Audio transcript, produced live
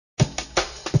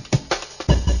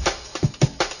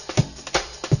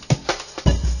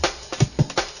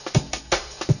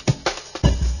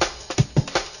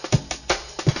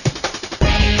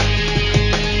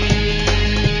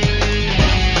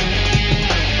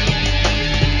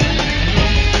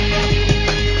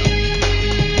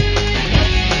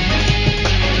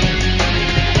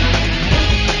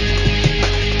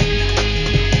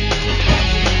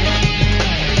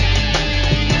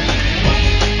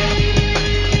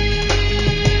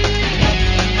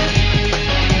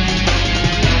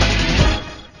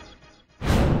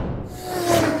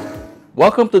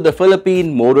Welcome to the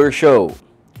Philippine Motor Show.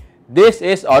 This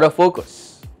is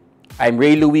Autofocus. I'm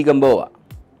Ray Louis Gamboa.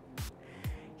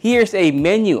 Here's a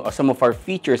menu of some of our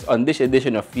features on this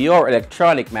edition of your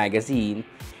electronic magazine,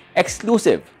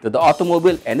 exclusive to the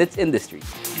automobile and its industry.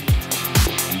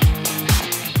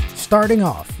 Starting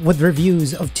off with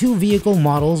reviews of two vehicle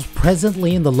models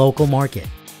presently in the local market.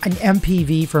 An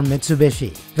MPV from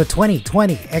Mitsubishi, the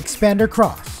 2020 Xpander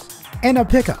Cross, and a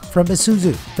pickup from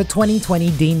Isuzu, the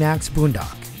 2020 D-Max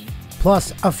Boondock,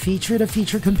 plus a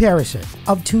feature-to-feature comparison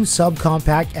of two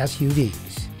subcompact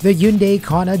SUVs, the Hyundai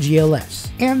Kona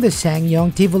GLS and the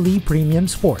SsangYong Tivoli Premium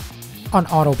Sport. On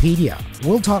Autopedia,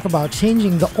 we'll talk about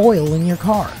changing the oil in your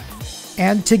car.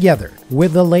 And together,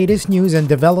 with the latest news and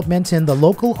developments in the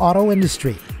local auto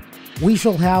industry, we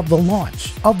shall have the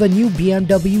launch of the new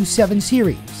BMW 7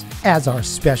 Series as our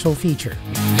special feature.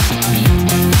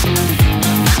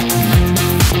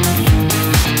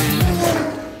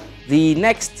 The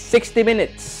next 60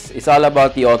 minutes is all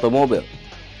about the automobile.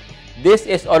 This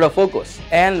is Autofocus,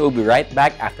 and we'll be right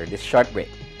back after this short break.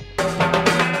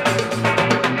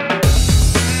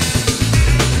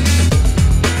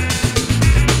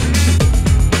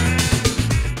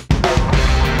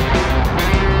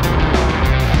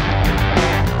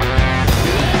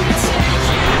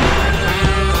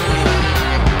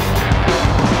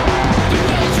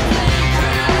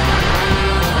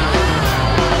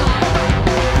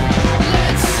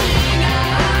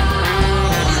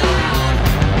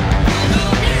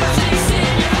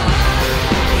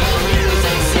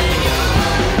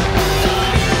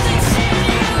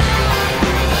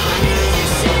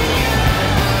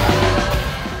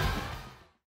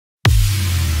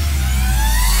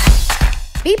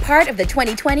 Be part of the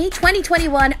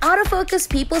 2020-2021 Autofocus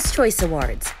People's Choice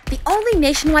Awards, the only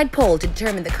nationwide poll to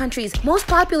determine the country's most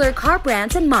popular car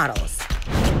brands and models.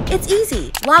 It's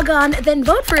easy. Log on, then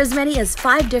vote for as many as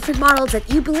 5 different models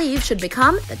that you believe should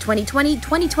become the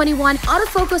 2020-2021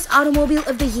 Autofocus Automobile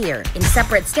of the Year in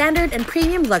separate standard and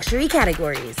premium luxury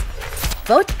categories.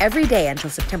 Vote every day until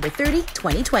September 30,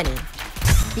 2020.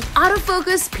 The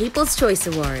Autofocus People's Choice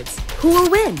Awards. Who will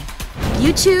win?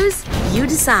 You choose, you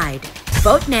decide.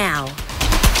 Vote now.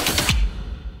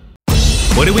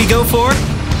 What do we go for?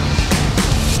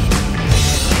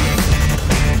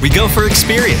 We go for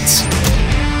experience.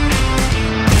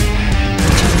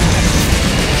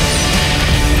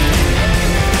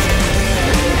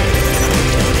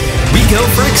 We go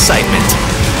for excitement.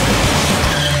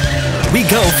 We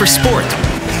go for sport.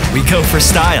 We go for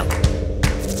style.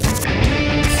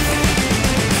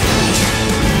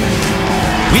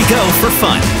 We go for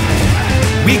fun.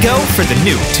 We go for the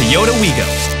new Toyota Wigo.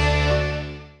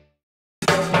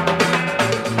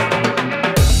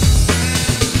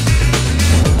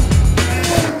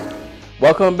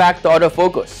 Welcome back to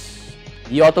Autofocus,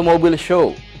 the automobile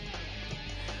show.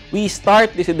 We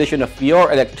start this edition of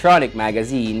your electronic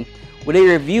magazine with a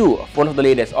review of one of the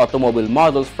latest automobile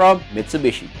models from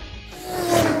Mitsubishi.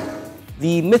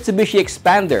 The Mitsubishi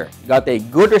Xpander got a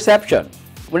good reception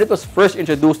when it was first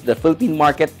introduced to the Philippine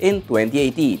market in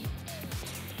 2018.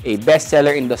 A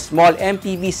bestseller in the small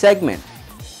MPV segment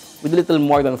with a little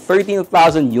more than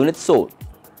 13,000 units sold.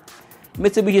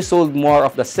 Mitsubishi sold more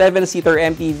of the 7-seater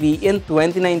MPV in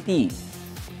 2019,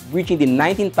 reaching the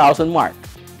 19,000 mark.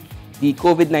 The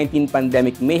COVID-19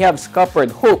 pandemic may have scuppered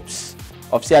hopes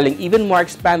of selling even more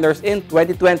Xpanders in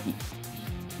 2020,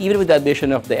 even with the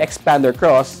addition of the Xpander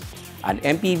Cross, an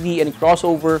MPV and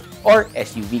crossover or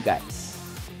SUV guise.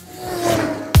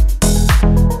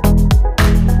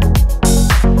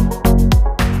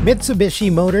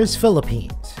 Mitsubishi Motors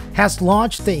Philippines has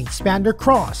launched the Xpander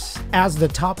Cross as the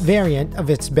top variant of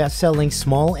its best-selling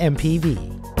small MPV.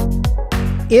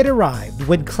 It arrived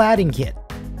with cladding kit,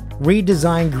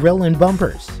 redesigned grille and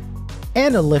bumpers,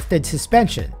 and a lifted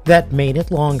suspension that made it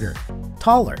longer,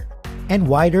 taller, and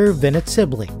wider than its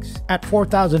siblings at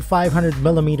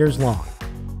 4,500mm long,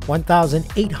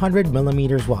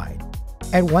 1,800mm wide,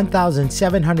 and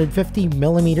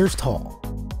 1,750mm tall,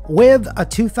 with a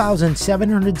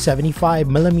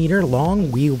 2,775mm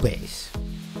long wheelbase.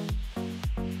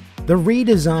 The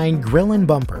redesigned grille and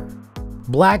bumper,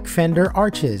 black fender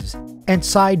arches and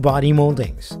side body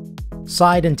moldings,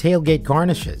 side and tailgate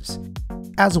garnishes,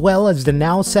 as well as the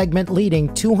now segment-leading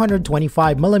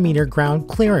 225mm ground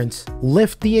clearance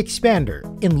lift the Xpander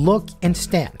in look and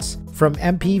stance from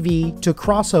MPV to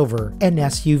crossover and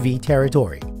SUV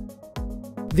territory.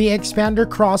 The Xpander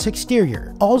Cross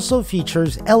exterior also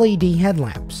features LED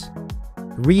headlamps,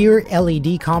 rear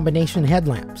LED combination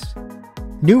headlamps,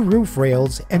 new roof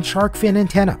rails, and shark fin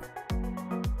antenna.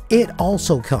 It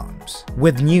also comes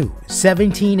with new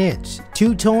 17-inch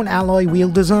two-tone alloy wheel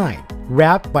design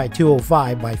wrapped by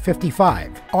 205 by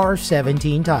 55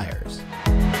 R17 tires.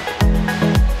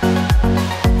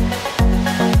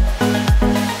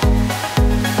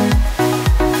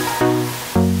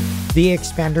 The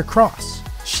Xpander Cross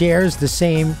shares the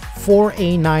same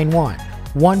 4A91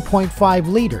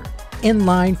 1.5-liter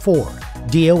inline-4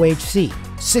 DOHC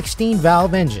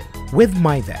 16-valve engine with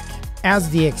MIVEC as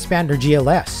the Xpander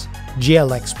GLS,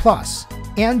 GLX Plus,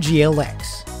 and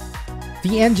GLX.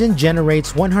 The engine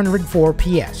generates 104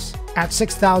 PS at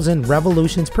 6,000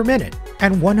 revolutions per minute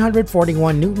and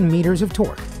 141 Newton meters of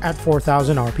torque at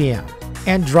 4,000 RPM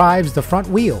and drives the front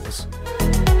wheels.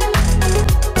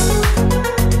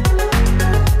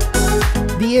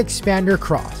 The Xpander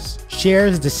Cross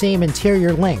shares the same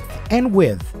interior length and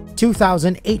width,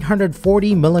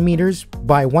 2,840 millimeters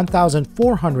by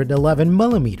 1,411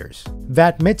 millimeters,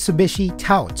 that Mitsubishi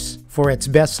touts for its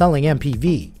best-selling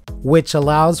MPV, which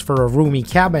allows for a roomy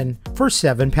cabin for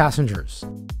 7 passengers.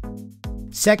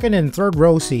 Second and third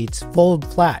row seats fold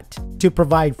flat to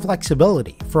provide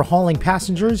flexibility for hauling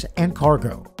passengers and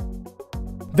cargo.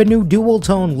 The new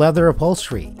dual-tone leather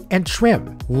upholstery and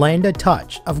trim lend a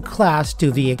touch of class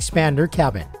to the Xpander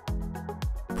cabin.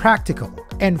 Practical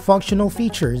and functional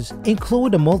features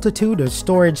include a multitude of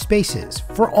storage spaces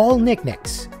for all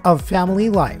knickknacks of family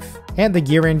life and the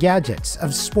gear and gadgets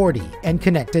of sporty and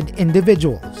connected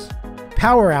individuals.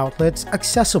 Power outlets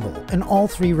accessible in all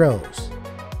 3 rows.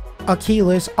 A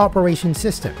keyless operation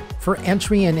system for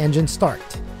entry and engine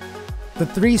start. The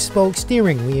 3-spoke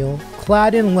steering wheel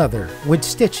clad in leather with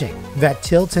stitching that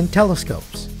tilts and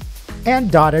telescopes,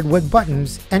 and dotted with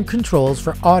buttons and controls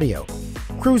for audio,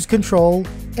 cruise control,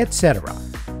 etc.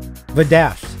 The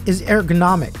dash is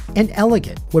ergonomic and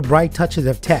elegant with bright touches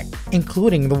of tech,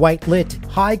 including the white-lit,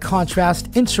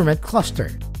 high-contrast instrument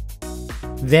cluster.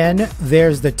 Then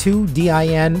there's the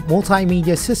 2DIN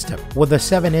multimedia system with a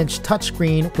 7-inch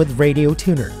touchscreen with radio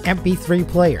tuner, MP3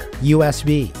 player,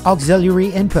 USB, auxiliary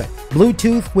input,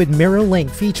 Bluetooth with mirror link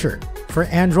feature for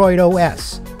Android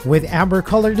OS with amber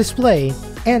color display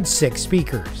and 6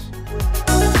 speakers.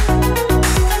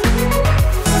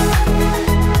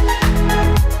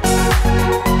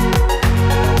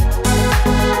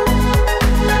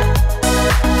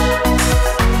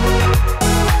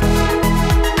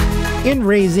 In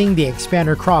raising the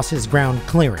Xpander Cross's ground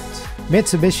clearance,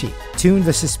 Mitsubishi tuned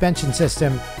the suspension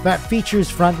system that features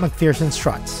front McPherson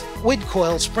struts with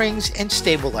coil springs and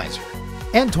stabilizer,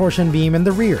 and torsion beam in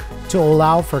the rear to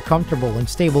allow for comfortable and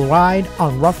stable ride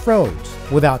on rough roads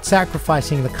without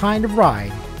sacrificing the kind of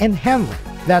ride and handling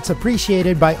that's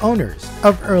appreciated by owners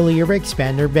of earlier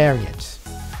Xpander variants.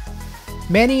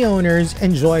 Many owners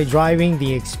enjoy driving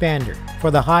the Xpander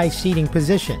for the high seating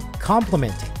position,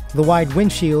 complementing the wide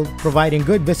windshield providing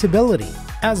good visibility,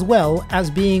 as well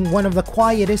as being one of the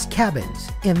quietest cabins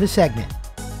in the segment.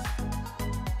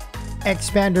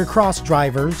 Xpander Cross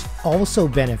drivers also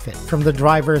benefit from the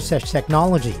driver assist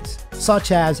technologies,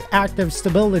 such as active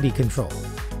stability control,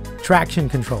 traction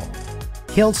control,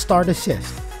 hill start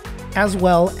assist, as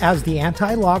well as the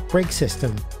anti-lock brake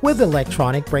system with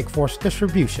electronic brake force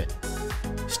distribution.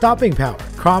 Stopping power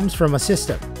comes from a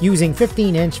system using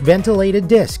 15-inch ventilated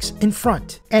discs in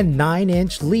front and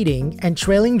 9-inch leading and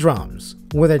trailing drums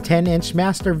with a 10-inch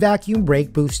master vacuum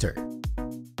brake booster.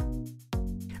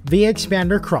 The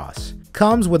Xpander Cross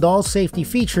comes with all safety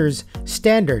features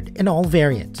standard in all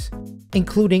variants,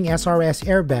 including SRS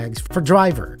airbags for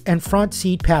driver and front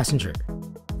seat passenger,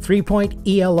 3-point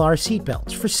ELR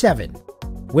seatbelts for 7,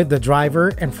 with the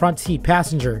driver and front seat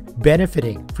passenger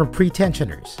benefiting from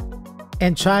pre-tensioners,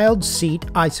 and child seat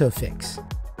ISOFIX,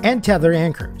 and tether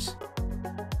anchors.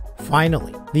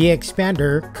 Finally, the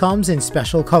Xpander comes in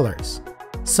special colors,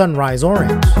 sunrise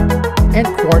orange and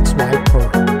quartz white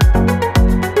pearl.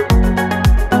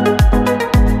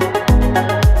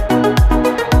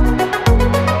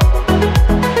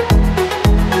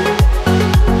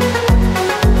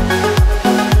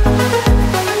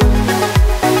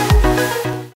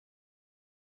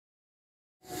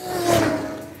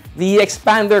 The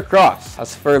Xpander Cross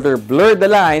has further blurred the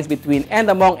lines between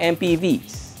and among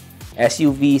MPVs,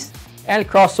 SUVs, and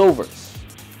crossovers,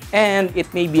 and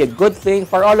it may be a good thing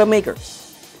for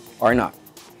automakers, or not,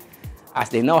 as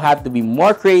they now have to be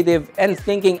more creative and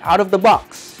thinking out of the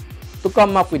box to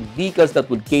come up with vehicles that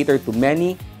would cater to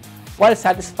many while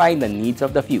satisfying the needs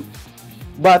of the few.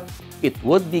 But it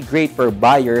would be great for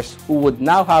buyers who would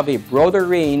now have a broader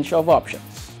range of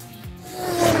options.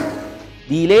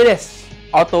 The latest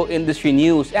auto industry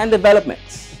news and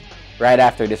developments right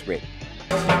after this break.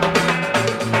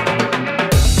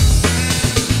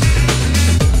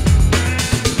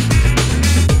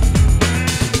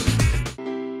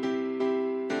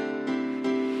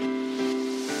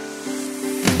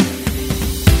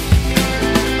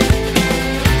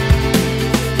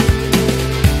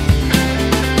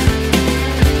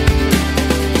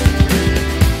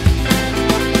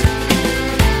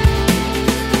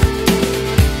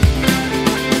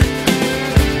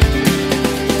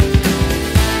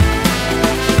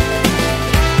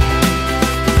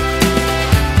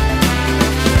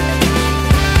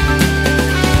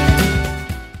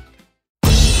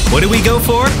 What do we go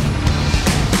for?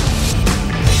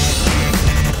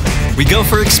 We go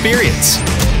for experience.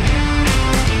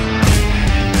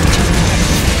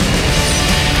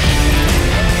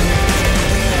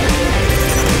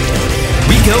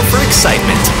 We go for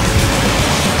excitement.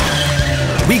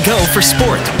 We go for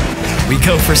sport. We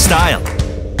go for style.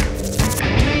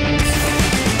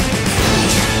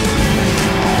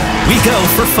 We go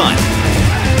for fun.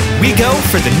 We go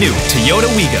for the new Toyota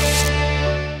Wigo.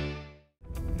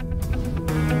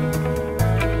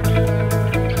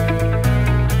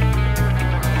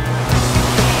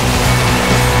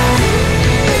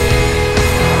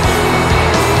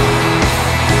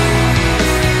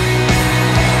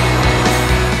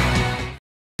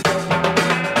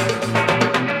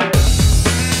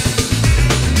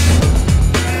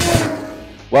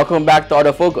 Welcome back to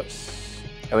Autofocus,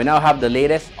 and we now have the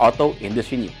latest auto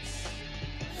industry news.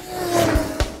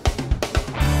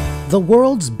 The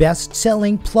world's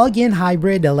best-selling plug-in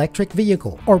hybrid electric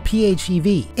vehicle, or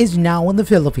PHEV, is now in the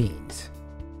Philippines.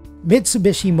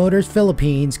 Mitsubishi Motors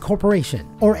Philippines Corporation,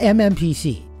 or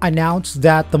MMPC, announced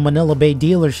that the Manila Bay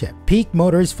dealership, Peak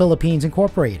Motors Philippines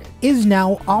Incorporated, is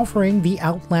now offering the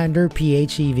Outlander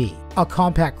PHEV, a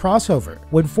compact crossover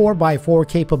with 4x4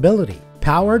 capability,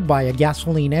 powered by a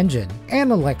gasoline engine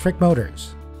and electric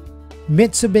motors.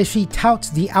 Mitsubishi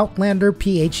touts the Outlander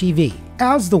PHEV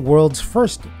as the world's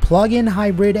first plug-in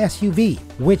hybrid SUV,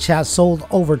 which has sold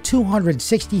over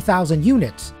 260,000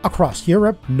 units across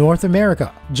Europe, North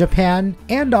America, Japan,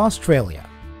 and Australia.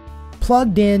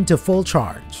 Plugged in to full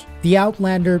charge, the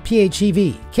Outlander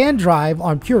PHEV can drive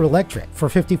on pure electric for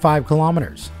 55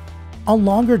 kilometers. On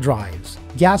longer drives,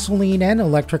 gasoline and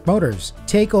electric motors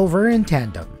take over in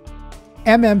tandem.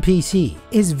 MMPC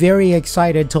is very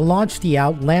excited to launch the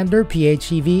Outlander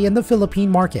PHEV in the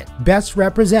Philippine market. Best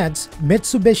represents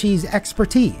Mitsubishi's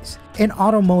expertise in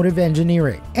automotive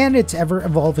engineering and its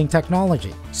ever-evolving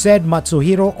technology, said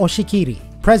Matsuhiro Oshikiri,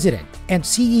 President and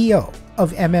CEO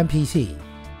of MMPC.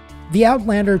 The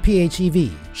Outlander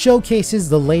PHEV showcases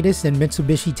the latest in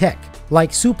Mitsubishi tech,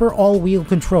 like super all-wheel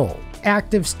control,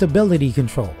 active stability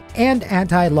control, and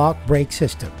anti-lock brake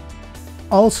system.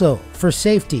 Also, for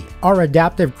safety are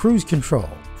adaptive cruise control,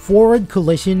 forward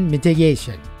collision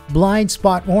mitigation, blind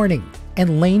spot warning,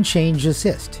 and lane change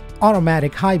assist,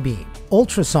 automatic high beam,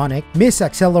 ultrasonic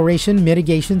misacceleration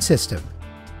mitigation system.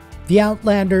 The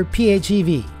Outlander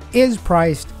PHEV is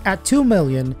priced at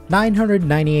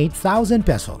 2,998,000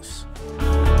 pesos.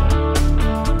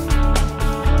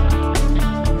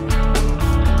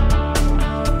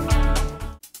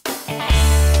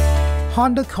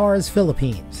 Honda Cars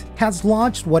Philippines has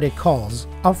launched what it calls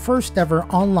a first-ever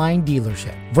online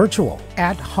dealership, Virtual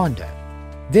at Honda.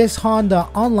 This Honda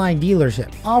online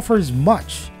dealership offers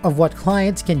much of what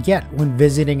clients can get when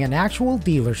visiting an actual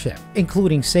dealership,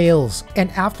 including sales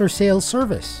and after-sales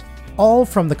service, all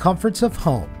from the comforts of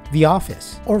home, the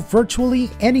office, or virtually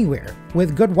anywhere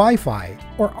with good Wi-Fi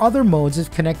or other modes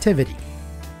of connectivity.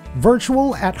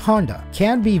 Virtual at Honda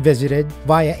can be visited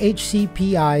via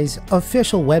HCPI's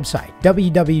official website,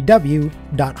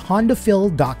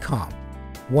 www.hondaphil.com.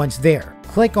 Once there,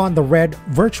 click on the red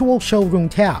Virtual Showroom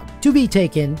tab to be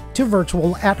taken to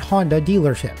Virtual at Honda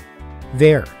dealership.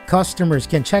 There, customers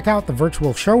can check out the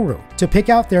virtual showroom to pick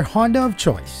out their Honda of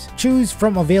choice, choose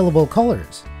from available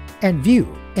colors, and view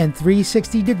in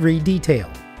 360-degree detail.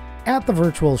 At the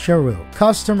virtual showroom,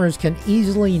 customers can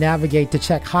easily navigate to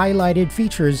check highlighted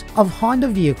features of Honda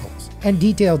vehicles and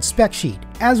detailed spec sheet,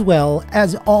 as well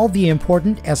as all the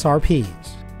important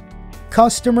SRPs.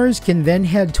 Customers can then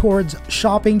head towards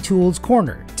Shopping Tools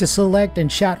Corner to select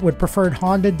and chat with preferred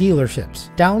Honda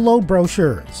dealerships, download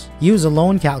brochures, use a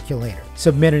loan calculator,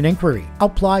 submit an inquiry,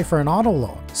 apply for an auto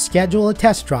loan, schedule a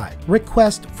test drive,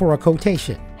 request for a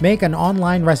quotation, make an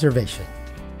online reservation.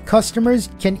 Customers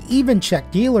can even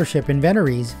check dealership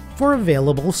inventories for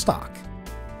available stock.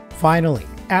 Finally,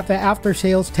 at the After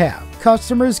Sales tab,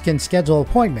 customers can schedule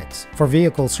appointments for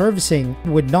vehicle servicing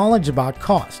with knowledge about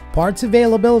cost, parts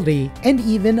availability, and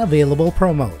even available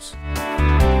promos.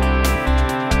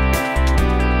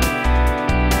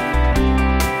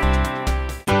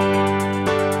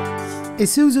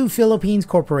 Isuzu Philippines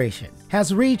Corporation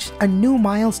has reached a new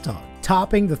milestone,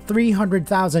 topping the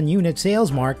 300,000 unit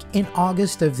sales mark in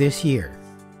August of this year.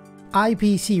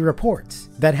 IPC reports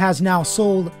that has now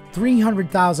sold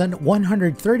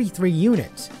 300,133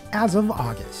 units as of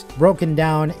August, broken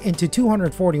down into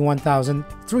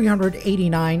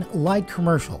 241,389 light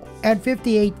commercial and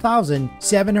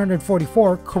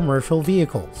 58,744 commercial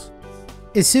vehicles.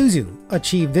 Isuzu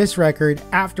achieved this record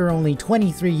after only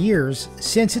 23 years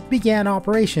since it began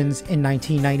operations in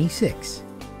 1996.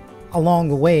 Along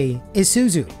the way,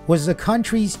 Isuzu was the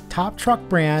country's top truck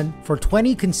brand for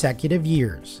 20 consecutive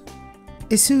years.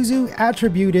 Isuzu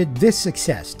attributed this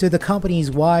success to the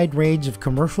company's wide range of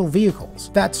commercial vehicles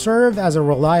that serve as a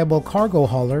reliable cargo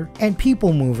hauler and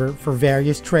people mover for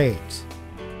various trades.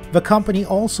 The company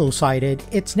also cited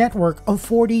its network of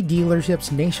 40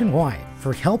 dealerships nationwide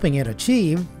for helping it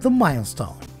achieve the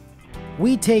milestone.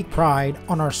 We take pride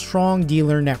on our strong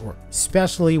dealer network,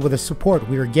 especially with the support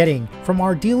we are getting from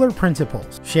our dealer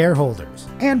principals, shareholders,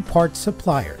 and parts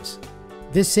suppliers.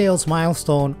 This sales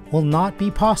milestone will not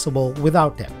be possible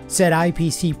without them, said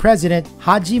IPC President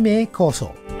Hajime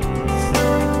Koso.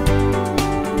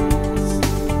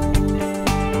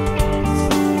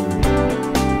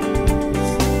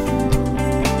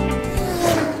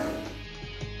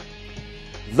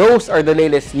 Those are the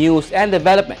latest news and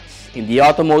developments in the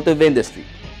automotive industry.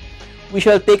 We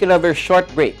shall take another short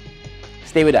break.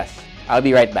 Stay with us. I'll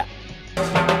be right back.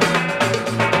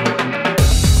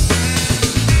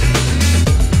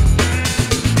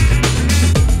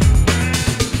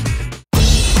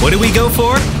 What do we go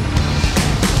for?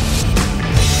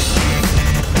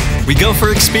 We go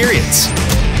for experience.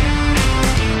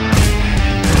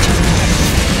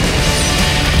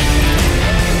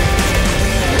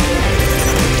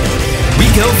 We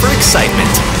go for excitement.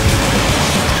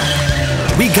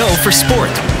 We go for sport.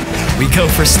 We go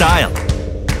for style.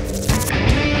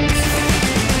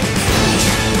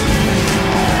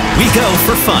 We go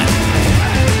for fun.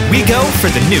 We go for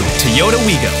the new Toyota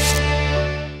Wigo.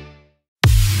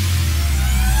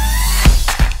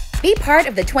 Be part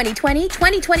of the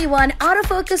 2020-2021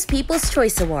 Autofocus People's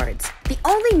Choice Awards, the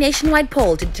only nationwide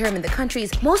poll to determine the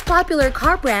country's most popular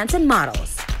car brands and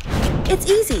models. It's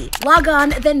easy. Log on,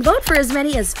 then vote for as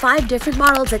many as 5 different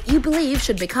models that you believe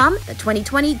should become the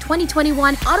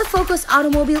 2020-2021 Autofocus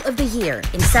Automobile of the Year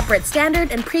in separate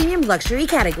standard and premium luxury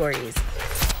categories.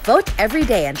 Vote every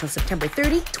day until September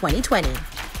 30, 2020.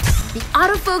 The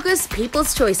Autofocus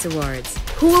People's Choice Awards.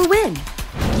 Who will win?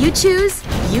 You choose,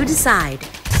 you decide.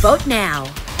 Vote now.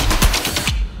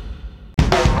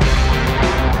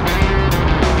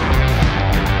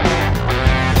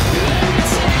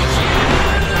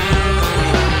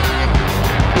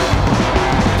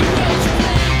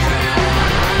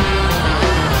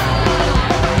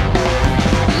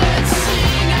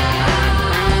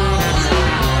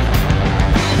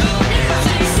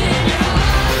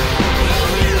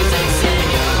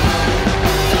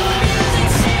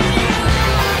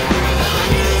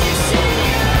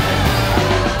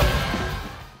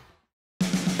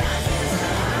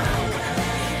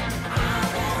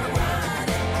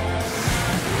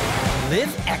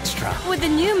 Live extra with the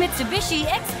new Mitsubishi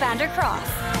Xpander Cross.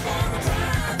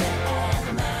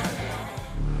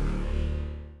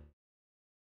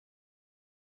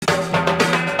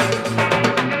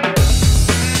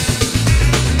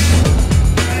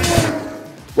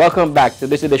 Welcome back to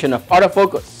this edition of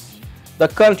Autofocus, the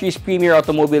country's premier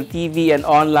automobile TV and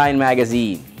online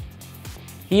magazine.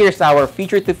 Here's our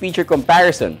feature-to-feature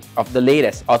comparison of the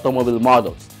latest automobile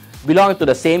models belonging to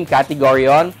the same category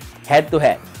on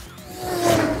Head-to-Head.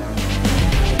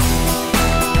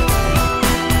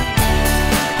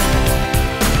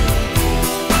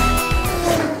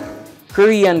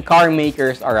 Korean car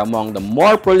makers are among the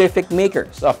more prolific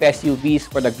makers of SUVs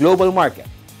for the global market.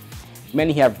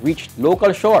 Many have reached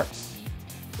local shores,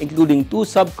 including 2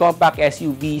 subcompact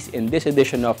SUVs in this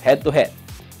edition of Head-to-Head,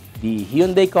 the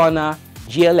Hyundai Kona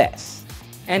GLS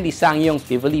and the SsangYong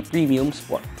Tivoli Premium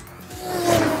Sport.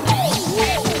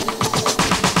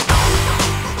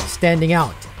 Standing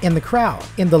out in the crowd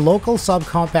in the local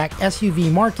subcompact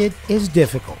SUV market is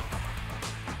difficult.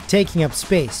 Taking up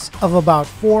space of about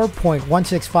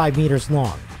 4.165 meters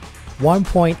long,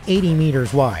 1.80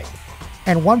 meters wide,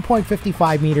 and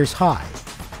 1.55 meters high,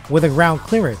 with a ground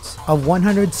clearance of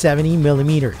 170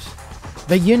 millimeters.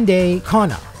 The Hyundai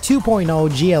Kona 2.0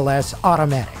 GLS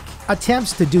Automatic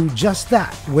attempts to do just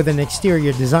that with an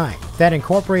exterior design that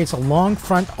incorporates a long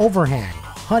front overhang,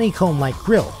 honeycomb-like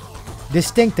grille,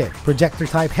 distinctive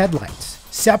projector-type headlights,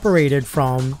 separated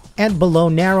from and below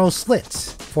narrow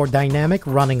slits for dynamic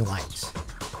running lights.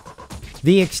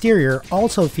 The exterior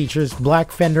also features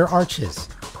black fender arches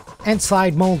and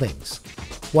side moldings,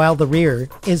 while the rear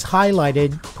is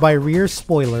highlighted by rear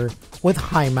spoiler with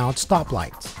high-mount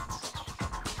stoplights.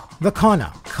 The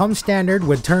Kona comes standard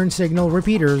with turn signal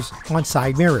repeaters on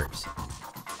side mirrors.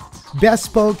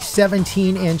 Bespoke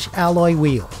 17-inch alloy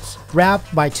wheels,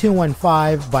 wrapped by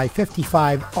 215 by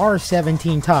 55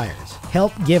 R17 tires,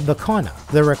 help give the Kona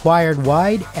the required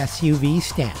wide SUV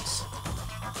stance.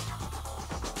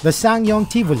 The SsangYong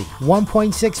Tivoli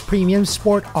 1.6 Premium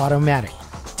Sport Automatic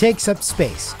takes up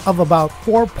space of about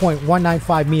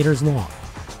 4.195 meters long,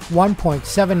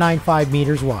 1.795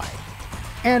 meters wide,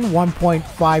 and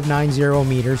 1.590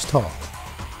 meters tall,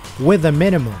 with a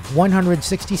minimum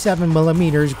 167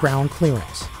 millimeters ground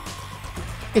clearance.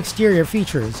 Exterior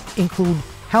features include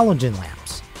halogen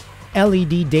lamps,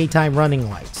 LED daytime running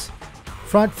lights,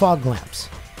 front fog lamps,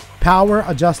 power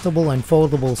adjustable and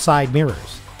foldable side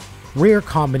mirrors, rear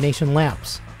combination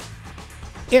lamps.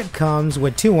 It comes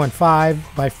with 215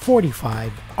 by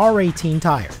 45 R18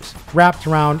 tires, wrapped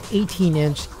around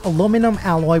 18-inch aluminum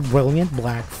alloy brilliant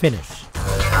black finish.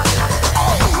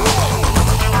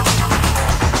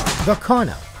 The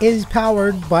Kona is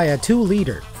powered by a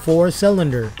 2-liter,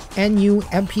 4-cylinder NU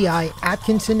MPI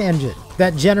Atkinson engine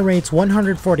that generates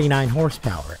 149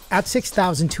 horsepower at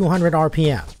 6,200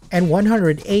 RPM and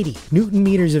 180 Newton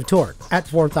meters of torque at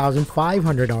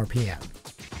 4,500 RPM.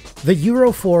 The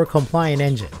Euro 4 compliant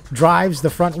engine drives the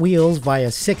front wheels via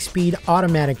 6-speed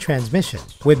automatic transmission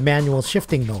with manual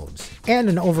shifting modes and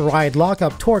an override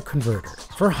lockup torque converter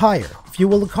for higher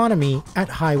fuel economy at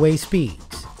highway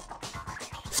speeds.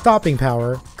 Stopping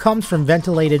power comes from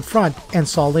ventilated front and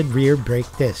solid rear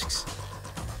brake discs.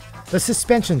 The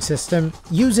suspension system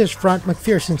uses front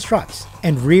McPherson struts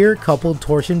and rear coupled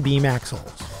torsion beam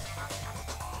axles.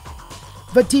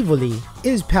 The Tivoli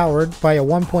is powered by a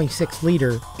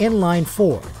 1.6-liter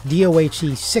inline-4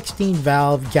 DOHC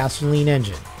 16-valve gasoline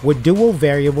engine with dual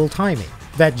variable timing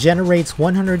that generates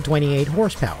 128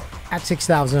 horsepower at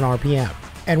 6,000 RPM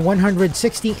and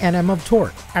 160 Nm of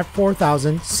torque at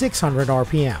 4,600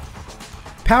 RPM.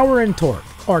 Power and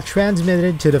torque are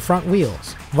transmitted to the front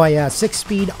wheels via a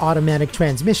 6-speed automatic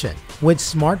transmission with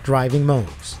smart driving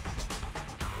modes.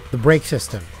 The brake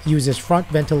system uses front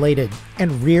ventilated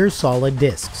and rear solid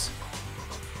discs.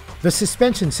 The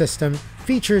suspension system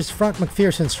features front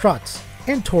McPherson struts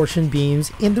and torsion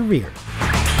beams in the rear.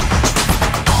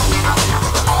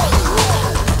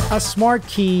 A smart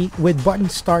key with button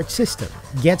start system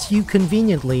gets you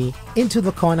conveniently into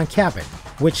the Kona cabin,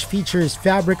 which features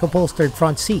fabric upholstered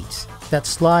front seats that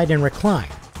slide and recline,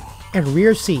 and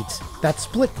rear seats that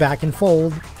split back and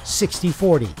fold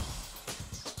 60/40.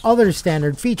 Other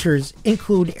standard features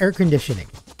include air conditioning,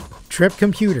 trip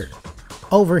computer,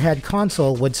 overhead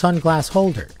console with sunglass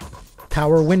holder,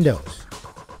 power windows,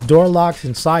 door locks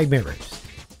and side mirrors,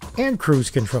 and cruise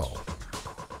control.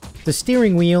 The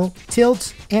steering wheel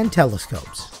tilts and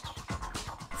telescopes.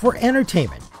 For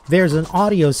entertainment, there's an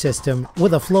audio system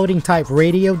with a floating type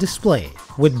radio display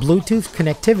with Bluetooth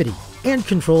connectivity and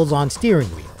controls on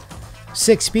steering wheel,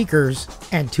 6 speakers,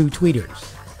 and 2 tweeters.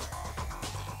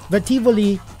 The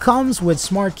Tivoli comes with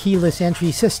smart keyless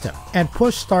entry system and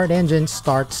push start engine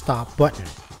start-stop button.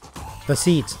 The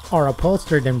seats are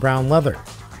upholstered in brown leather.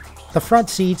 The front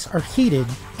seats are heated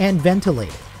and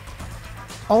ventilated.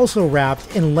 Also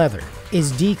wrapped in leather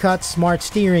is D-Cut smart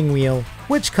steering wheel,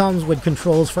 which comes with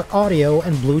controls for audio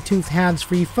and Bluetooth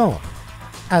hands-free phone,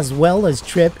 as well as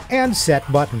trip and set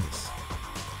buttons.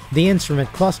 The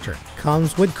instrument cluster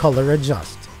comes with color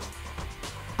adjust.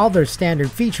 Other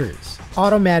standard features: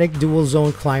 automatic dual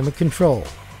zone climate control,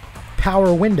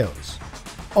 power windows,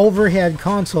 overhead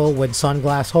console with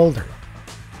sunglass holder.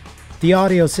 The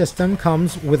audio system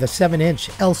comes with a 7-inch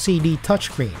LCD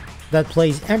touchscreen that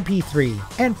plays MP3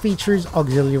 and features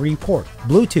auxiliary port,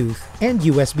 Bluetooth, and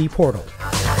USB portal.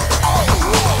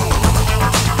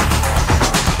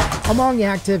 Among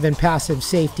active and passive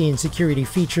safety and security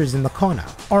features in the Kona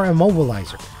are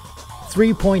immobilizer,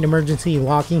 3-point emergency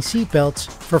locking seatbelts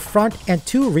for front and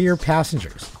 2 rear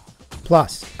passengers,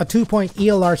 plus a 2-point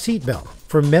ELR seatbelt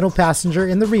for middle passenger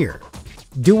in the rear,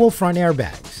 dual front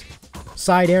airbags,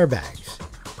 side airbags,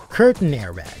 curtain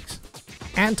airbags,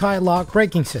 anti-lock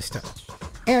braking system,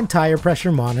 and tire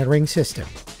pressure monitoring system.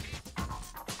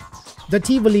 The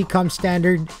Tivoli comes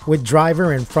standard with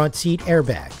driver and front seat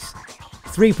airbags,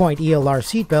 3-point ELR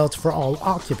seatbelts for all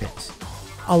occupants,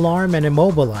 alarm and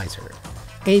immobilizer,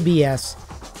 ABS,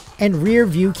 and rear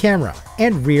view camera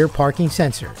and rear parking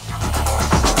sensor.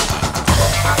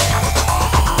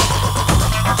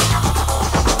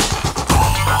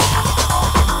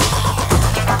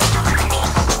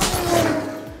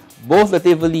 Both the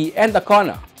Tivoli and the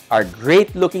Kona are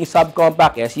great-looking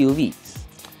subcompact SUVs,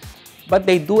 but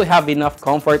they do have enough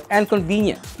comfort and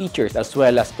convenience features as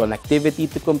well as connectivity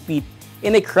to compete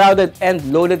in a crowded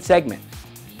and loaded segment.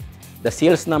 The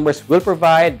sales numbers will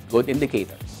provide good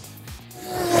indicators.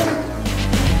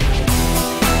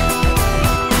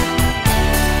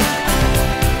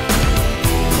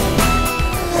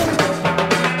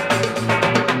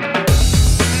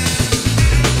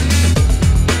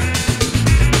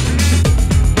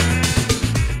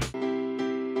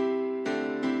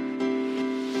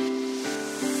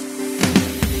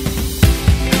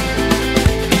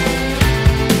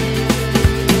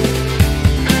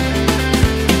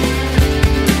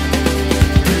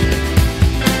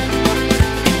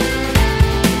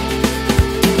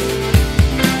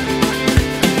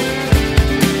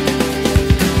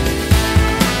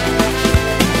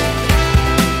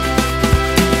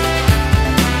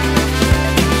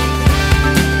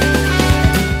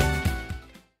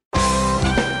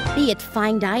 Be it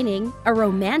fine dining, a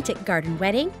romantic garden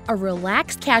wedding, a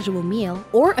relaxed casual meal,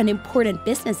 or an important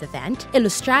business event,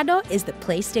 Ilustrado is the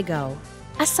place to go.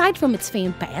 Aside from its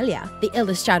famed paella, the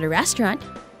Ilustrado restaurant,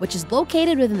 which is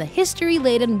located within the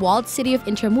history-laden walled city of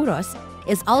Intramuros,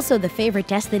 is also the favorite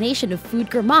destination of food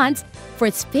gourmands for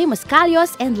its famous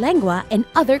callos and lengua and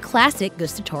other classic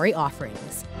gustatory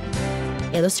offerings.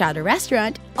 Ilustrado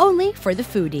restaurant, only for the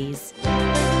foodies.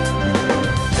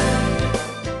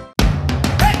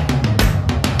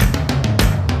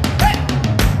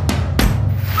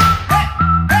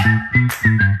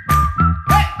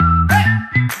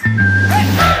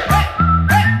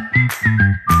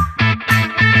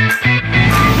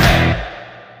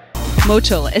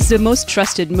 Motul is the most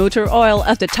trusted motor oil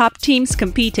of the top teams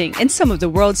competing in some of the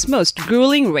world's most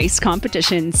grueling race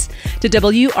competitions, the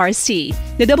WRC,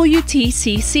 the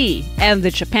WTCC, and the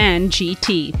Japan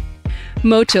GT.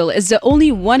 Motul is the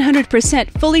only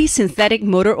 100% fully synthetic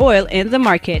motor oil in the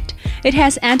market. It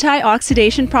has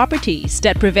antioxidant properties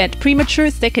that prevent premature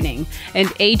thickening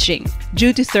and aging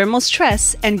due to thermal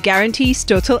stress and guarantees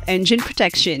total engine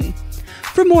protection.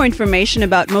 For more information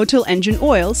about Motul engine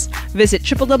oils, visit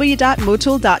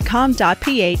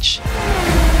www.motul.com.ph.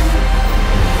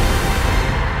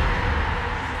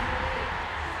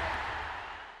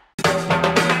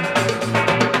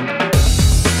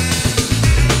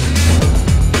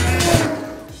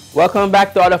 Welcome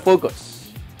back to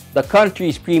Autofocus, the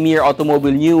country's premier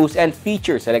automobile news and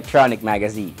features electronic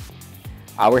magazine.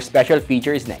 Our special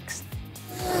feature is next.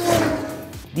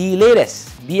 The latest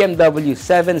BMW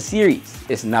 7 Series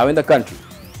is now in the country.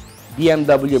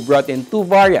 BMW brought in two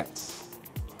variants.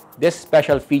 This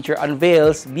special feature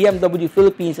unveils BMW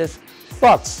Philippines'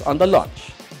 thoughts on the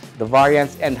launch, the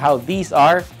variants, and how these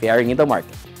are faring in the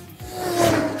market.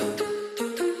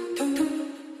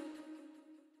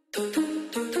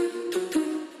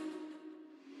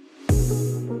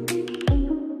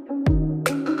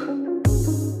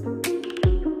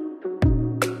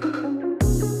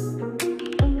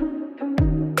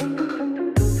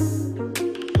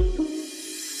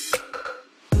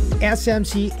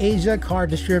 SMC Asia Car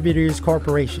Distributors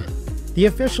Corporation, the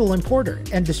official importer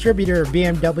and distributor of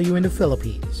BMW in the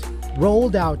Philippines,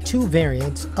 rolled out two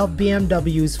variants of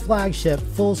BMW's flagship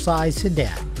full-size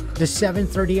sedan, the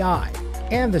 730i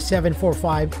and the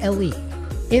 745LE,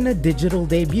 in a digital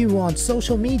debut on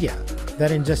social media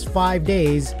that in just 5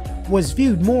 days was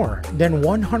viewed more than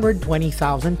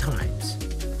 120,000 times.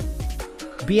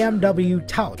 BMW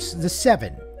touts the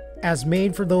 7 as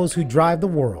made for those who drive the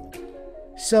world.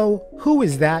 So, who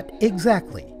is that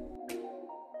exactly?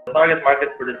 The target market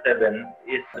for the 7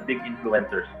 is the big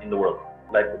influencers in the world.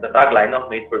 Like the tagline of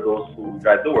Made for Those Who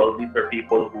Drive the World, these are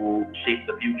people who shape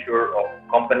the future of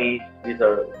companies, these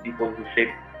are people who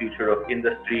shape the future of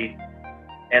industry,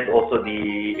 and also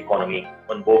the economy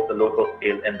on both the local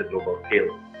scale and the global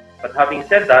scale. But having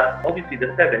said that, obviously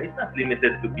the 7 is not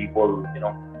limited to people,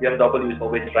 BMW is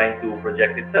always trying to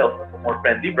project itself as a more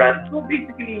friendly brand. So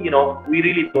basically, we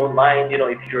really don't mind,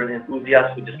 if you're an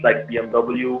enthusiast who just likes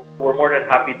BMW, we're more than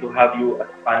happy to have you as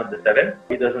a fan of the 7.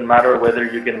 It doesn't matter whether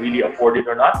you can really afford it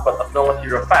or not, but as long as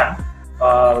you're a fan,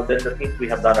 then that means we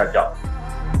have done our job.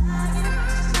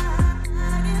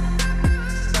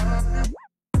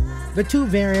 The two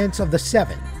variants of the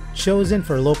 7, chosen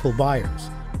for local buyers,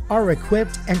 are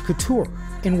equipped and couture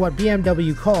in what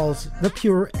BMW calls the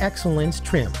Pure Excellence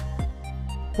trim.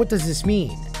 What does this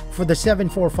mean for the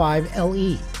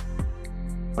 745LE?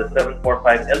 The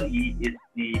 745LE is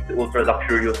the ultra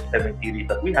luxurious 7 Series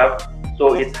that we have.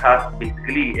 So it has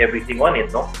basically everything on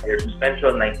it, Air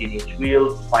suspension, 19-inch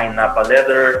wheels, fine Napa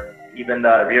leather, even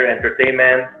the rear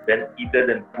entertainment, then heated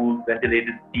and cooled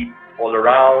ventilated seats all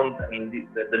around. I mean,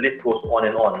 the list goes on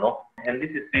and on, And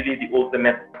this is really the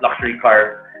ultimate luxury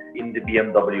car in the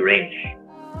BMW range.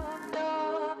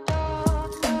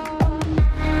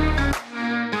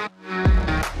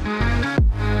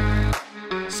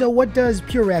 So what does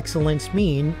Pure Excellence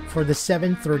mean for the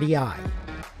 730i? On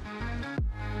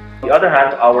the other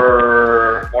hand,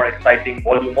 our more exciting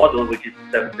volume model, which is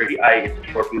the 730i, is a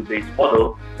short wheelbase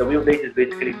model. The wheelbase is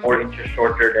basically 4 inches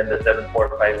shorter than the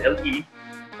 745LE.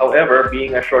 However,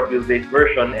 being a short wheelbase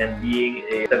version and being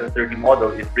a 730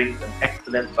 model, it brings an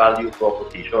excellent value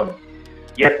proposition,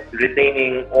 yet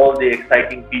retaining all the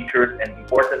exciting features and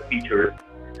important features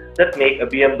that make a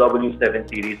BMW 7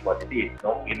 Series what it is.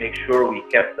 We make sure we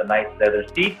kept the nice leather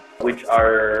seats, which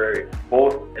are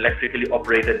both electrically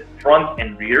operated front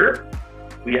and rear.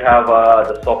 We have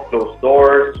the soft closed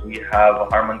doors, we have a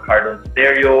Harman Kardon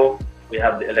stereo, we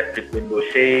have the electric window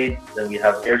shades, then we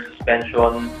have air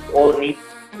suspension, all neat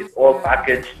It's all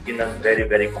packaged in a very,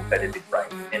 very competitive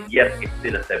price. And yes, it's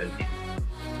still a 7-seat.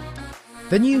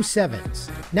 The new 7s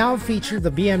now feature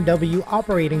the BMW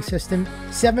operating system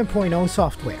 7.0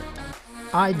 software,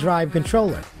 iDrive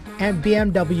controller, and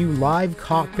BMW Live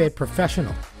Cockpit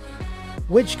Professional,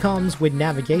 which comes with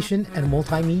navigation and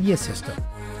multimedia system,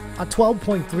 a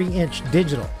 12.3-inch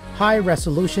digital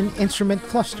high-resolution instrument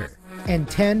cluster, and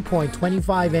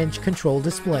 10.25-inch control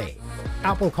display.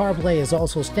 Apple CarPlay is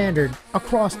also standard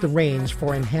across the range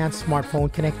for enhanced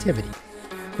smartphone connectivity.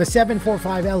 The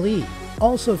 745LE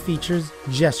also features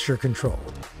gesture control.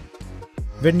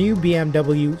 The new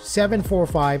BMW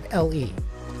 745LE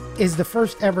is the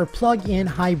first ever plug-in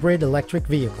hybrid electric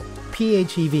vehicle,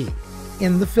 PHEV,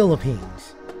 in the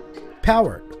Philippines.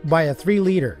 Powered by a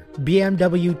 3-liter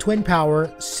BMW twin-power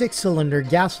 6-cylinder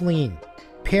gasoline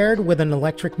paired with an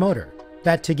electric motor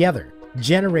that together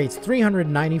generates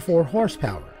 394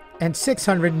 horsepower and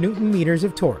 600 Newton-meters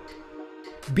of torque.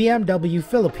 BMW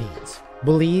Philippines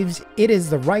believes it is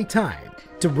the right time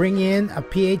to bring in a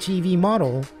PHEV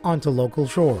model onto local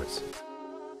shores.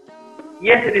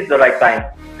 Yes, it is the right time.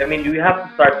 I mean, you have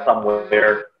to start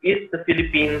somewhere. Is the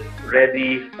Philippines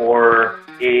ready for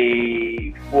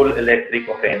a full electric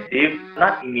offensive?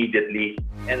 Not immediately.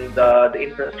 And the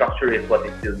infrastructure is what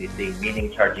is still missing,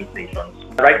 meaning charging stations.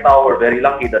 Right now, we're very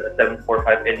lucky that the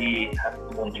 745LE has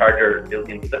its own charger built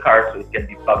into the car, so it can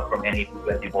be plugged from any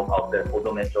 220-volt outlet.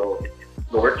 Although medyo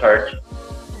it's lower charge.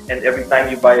 And every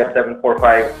time you buy a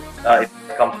 745,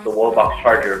 it comes with a wall box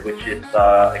charger, which is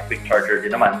a quick charger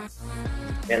din naman.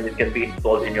 And it can be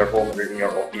installed in your home or in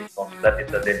your office. So that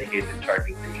is a dedicated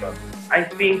charging station. I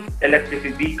think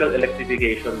vehicle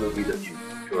electrification will be the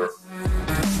future.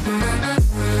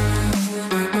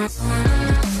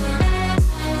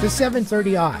 The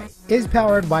 730i is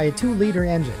powered by a 2-liter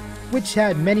engine, which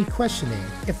had many questioning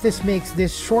if this makes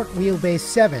this short wheelbase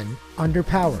 7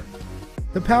 underpowered.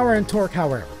 The power and torque,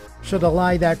 however, should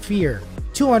allay that fear: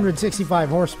 265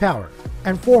 horsepower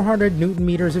and 400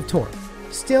 Newton-meters of torque.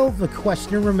 Still, the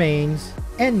question remains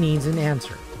and needs an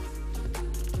answer.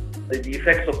 The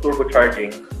effects of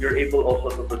turbocharging, you're able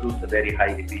also to produce a very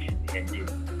high efficiency engine.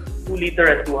 2-liter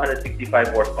and 265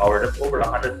 horsepower, that's over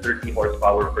 130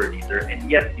 horsepower per liter.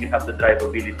 And yes, you have the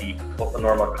drivability of a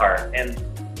normal car. And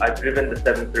I've driven the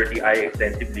 730i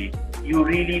extensively. You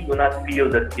really do not feel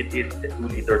that it is a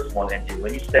 2-liter small engine.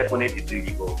 When you step on it, it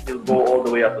really goes. It'll go all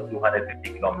the way up to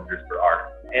 250 kilometers per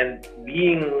hour. And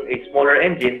being a smaller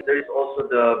engine, there is also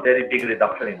the very big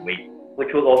reduction in weight,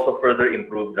 which will also further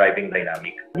improve driving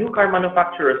dynamics. New car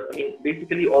manufacturers, I mean,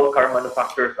 basically all car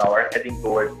manufacturers now are heading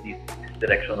towards this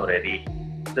direction already.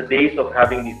 The days of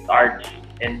having these large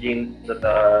engines that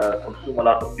consume a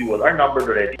lot of fuel are numbered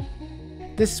already.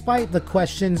 Despite the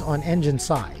questions on engine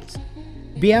size,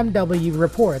 BMW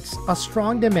reports a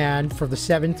strong demand for the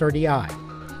 730i,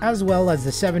 as well as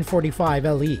the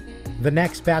 745LE. The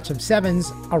next batch of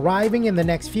 7s, arriving in the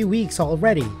next few weeks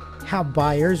already, have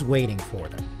buyers waiting for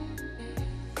them.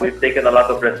 We've taken a lot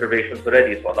of reservations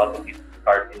already, so a lot of these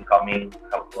cars incoming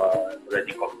have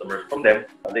already customers from them.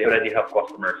 They already have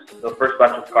customers. The first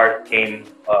batch of cars came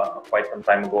quite some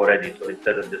time ago already, so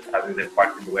instead of just having them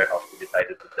parked in the warehouse, we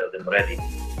decided to sell them already.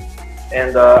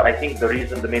 And I think the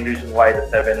main reason why the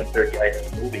 730i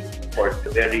is moving is, of course, a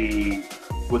very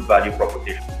good value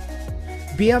proposition.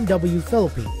 BMW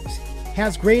Philippines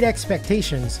has great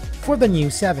expectations for the new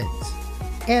 7s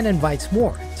and invites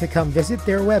more to come visit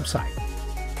their website,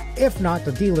 if not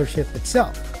the dealership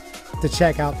itself, to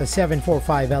check out the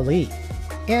 745LE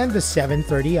and the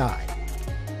 730i.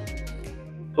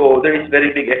 So there is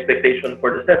very big expectation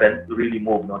for the 7 to really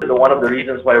move. No? So one of the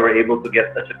reasons why we're able to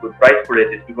get such a good price for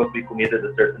it is because we committed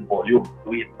a certain volume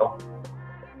to it. No?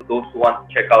 For those who want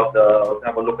to check out,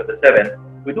 have a look at the 7,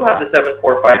 we do have the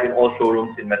 745 in all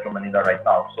showrooms in Metro Manila right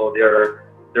now. So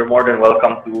they're more than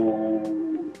welcome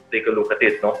to take a look at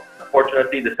it. No?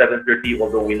 Unfortunately, the 730,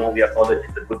 although we know we acknowledge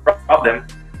it's a good problem,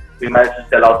 we managed to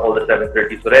sell out all the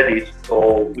 730s already.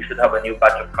 So we should have a new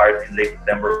batch of cars in late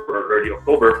September or early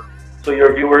October. So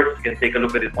your viewers can take a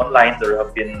look at it online. There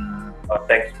have been,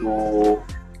 thanks to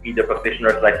media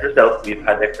practitioners like yourself, we've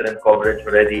had excellent coverage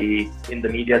already in the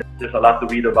media. There's a lot to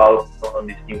read about on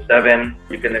this new 7.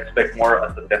 You can expect more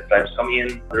as the test drives come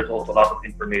in. There's also a lot of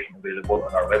information available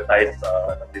on our website,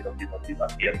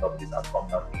 www.tmw.com.ph.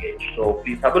 So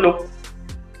please have a look,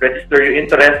 register your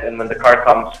interest, and when the car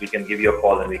comes, we can give you a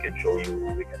call and we can show you,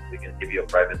 we can give you a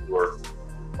private tour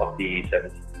of the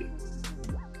 760.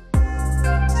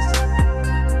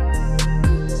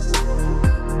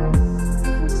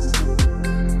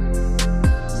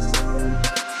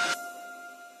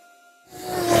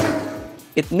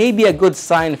 It may be a good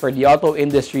sign for the auto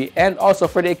industry and also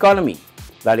for the economy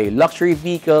that a luxury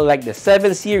vehicle like the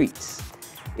 7 Series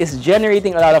is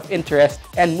generating a lot of interest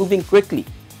and moving quickly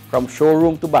from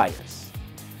showroom to buyers.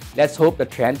 Let's hope the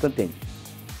trend continues.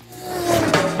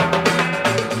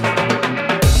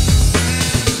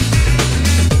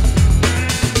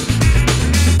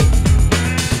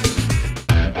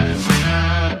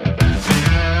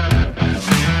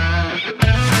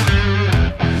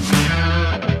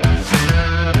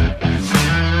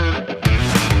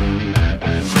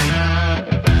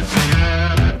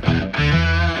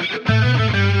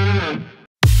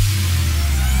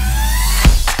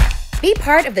 Be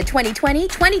part of the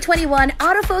 2020-2021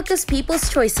 Autofocus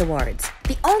People's Choice Awards,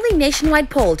 the only nationwide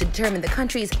poll to determine the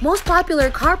country's most popular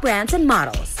car brands and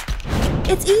models.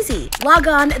 It's easy. Log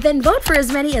on, then vote for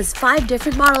as many as 5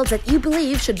 different models that you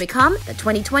believe should become the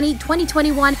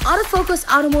 2020-2021 Autofocus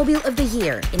Automobile of the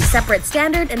Year in separate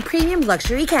standard and premium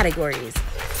luxury categories.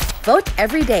 Vote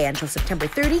every day until September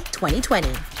 30, 2020.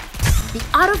 The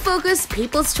Autofocus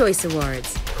People's Choice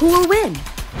Awards. Who will win?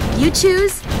 You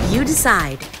choose, you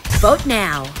decide. Vote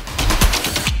now.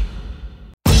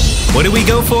 What do we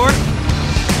go for?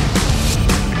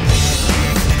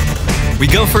 We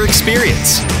go for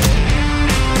experience.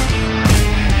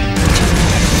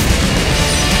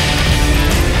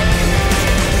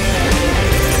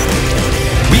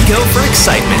 We go for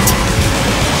excitement.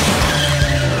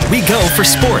 We go for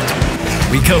sport.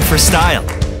 We go for style.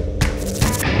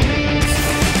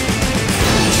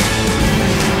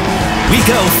 We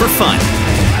go for fun.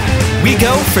 We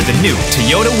go for the new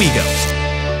Toyota Wigo.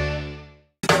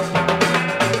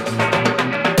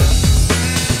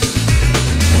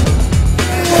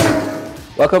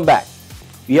 Welcome back.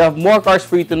 We have more cars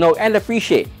for you to know and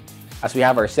appreciate as we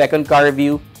have our second car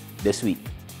review this week.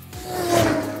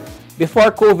 Before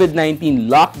COVID-19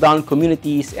 locked down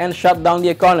communities and shut down the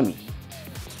economy,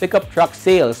 pickup truck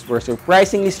sales were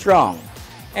surprisingly strong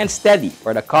and steady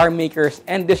for the car makers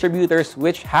and distributors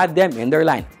which had them in their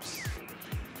lineups.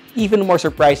 Even more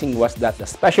surprising was that the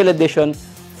special edition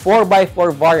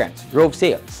 4x4 variants drove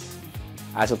sales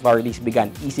as authorities began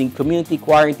easing community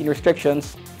quarantine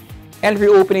restrictions and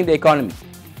reopening the economy.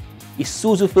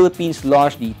 Isuzu Philippines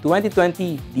launched the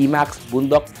 2020 D-Max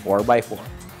Bundock 4x4.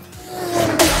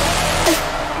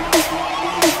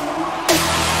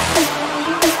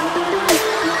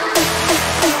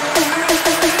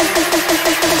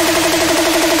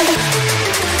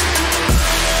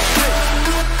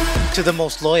 To the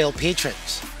most loyal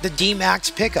patrons, the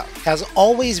D-Max pickup has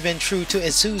always been true to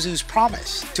Isuzu's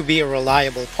promise to be a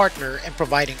reliable partner in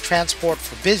providing transport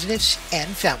for business and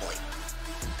family.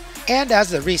 And as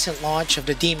the recent launch of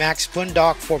the D-Max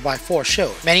Bundock 4x4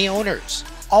 showed, many owners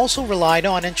also relied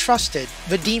on and trusted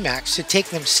the D-Max to take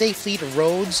them safely to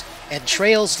roads and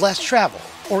trails less traveled,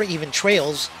 or even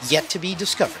trails yet to be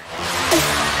discovered.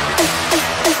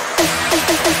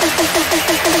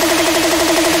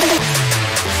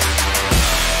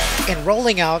 In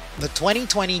rolling out the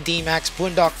 2020 D-Max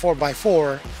Bundock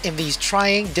 4x4 in these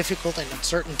trying, difficult, and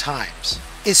uncertain times,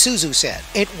 Isuzu said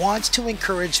it wants to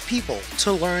encourage people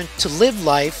to learn to live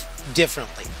life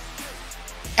differently.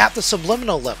 At the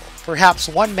subliminal level, perhaps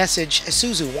one message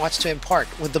Isuzu wants to impart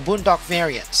with the Bundock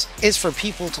variants is for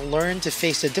people to learn to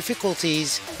face the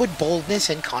difficulties with boldness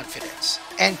and confidence,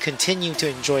 and continue to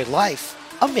enjoy life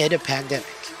amid a pandemic.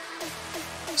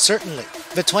 Certainly,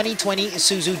 the 2020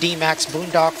 Isuzu D-Max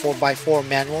Bundock 4x4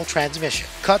 manual transmission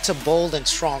cuts a bold and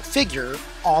strong figure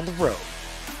on the road.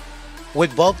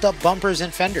 With bulked up bumpers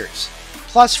and fenders,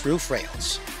 plus roof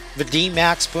rails, the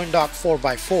D-Max Bundock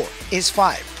 4x4 is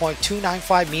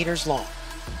 5.295 meters long,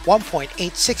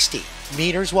 1.860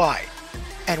 meters wide,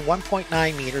 and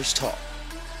 1.9 meters tall.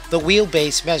 The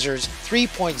wheelbase measures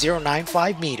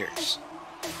 3.095 meters.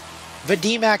 The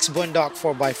D-Max Bundock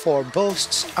 4x4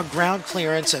 boasts a ground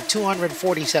clearance of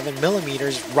 247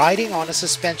 millimeters riding on a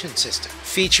suspension system,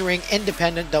 featuring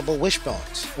independent double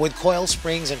wishbones with coil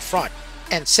springs in front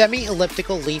and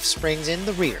semi-elliptical leaf springs in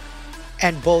the rear,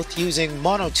 and both using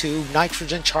monotube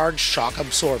nitrogen-charged shock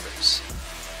absorbers.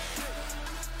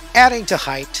 Adding to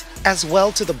height, as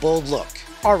well to the bold look,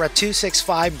 are a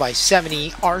 265 by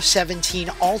 70 R17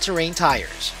 all-terrain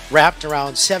tires wrapped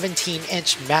around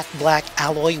 17-inch matte black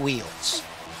alloy wheels.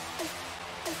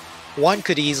 One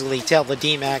could easily tell the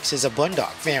D-Max is a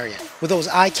Bundock variant with those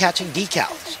eye-catching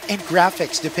decals and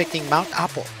graphics depicting Mount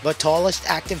Apo, the tallest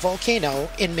active volcano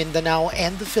in Mindanao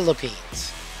and the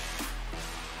Philippines.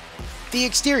 The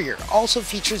exterior also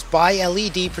features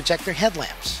bi-LED projector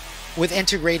headlamps with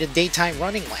integrated daytime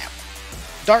running lamp,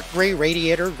 dark gray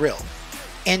radiator grille,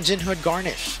 engine hood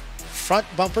garnish, front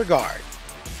bumper guard,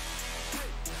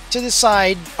 To the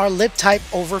side are lip-type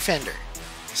over fender,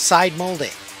 side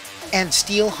molding, and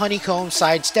steel honeycomb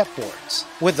side step boards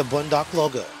with the Bundock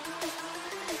logo.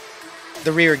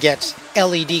 The rear gets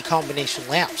LED combination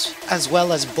lamps as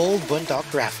well as bold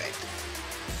Bundock graphic.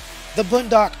 The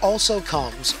Bundock also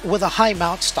comes with a high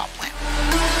mount stop lamp.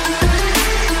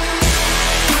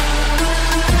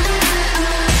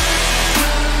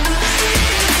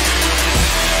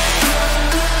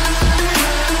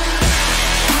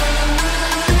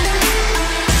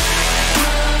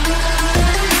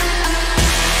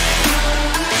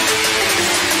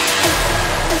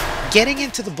 Getting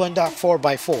into the Bundock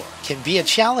 4x4 can be a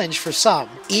challenge for some,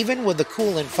 even with the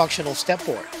cool and functional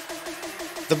stepboard.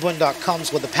 The Bundock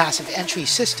comes with a passive entry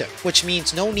system, which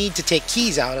means no need to take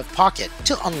keys out of pocket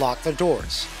to unlock the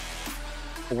doors.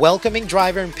 Welcoming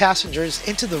driver and passengers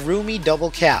into the roomy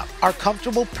double cab are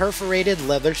comfortable perforated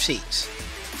leather seats,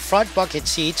 front bucket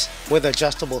seats with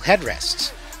adjustable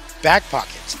headrests, back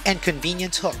pockets, and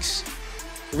convenience hooks.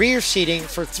 Rear seating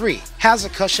for 3 has a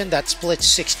cushion that splits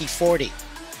 60-40.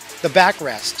 The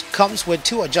backrest comes with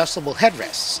 2 adjustable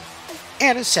headrests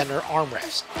and a center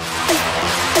armrest.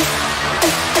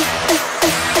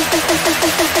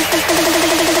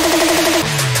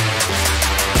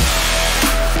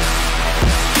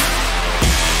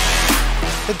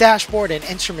 The dashboard and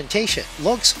instrumentation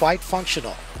looks quite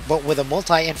functional, but with a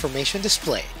multi-information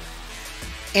display.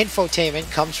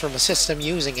 Infotainment comes from a system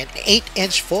using an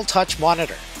 8-inch full-touch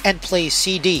monitor and plays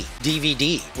CD,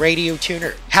 DVD, radio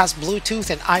tuner, has Bluetooth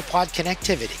and iPod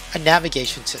connectivity, a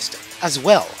navigation system, as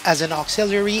well as an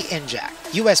auxiliary in-jack,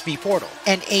 USB portal,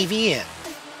 and AV in.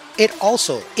 It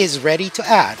also is ready to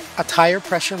add a tire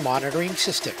pressure monitoring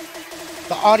system.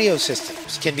 The audio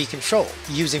systems can be controlled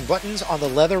using buttons on the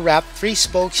leather-wrapped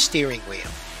 3-spoke steering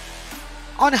wheel.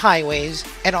 On highways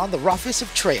and on the roughest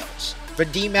of trails, the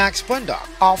D-Max Bundock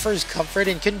offers comfort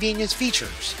and convenience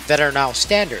features that are now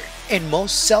standard in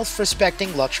most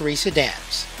self-respecting luxury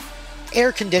sedans.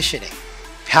 Air conditioning,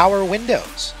 power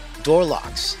windows, door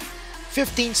locks,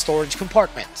 15 storage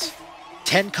compartments,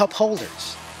 10 cup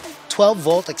holders,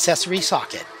 12-volt accessory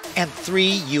socket, and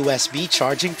 3 USB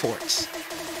charging ports.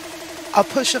 A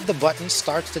push of the button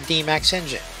starts the D-Max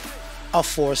engine, a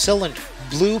 4-cylinder,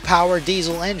 blue-power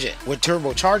diesel engine with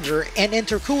turbocharger and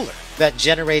intercooler that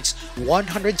generates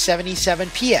 177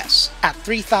 PS at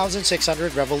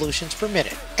 3,600 revolutions per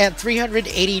minute and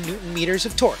 380 Newton meters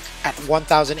of torque at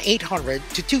 1,800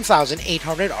 to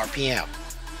 2,800 RPM.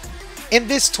 In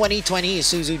this 2020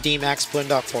 Isuzu D-Max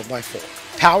Bundock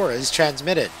 4x4, power is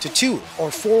transmitted to 2 or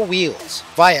 4 wheels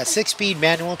via 6-speed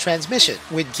manual transmission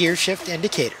with gear shift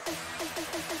indicator.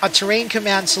 A terrain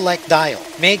command select dial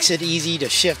makes it easy to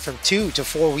shift from 2 to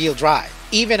 4-wheel drive,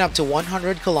 even up to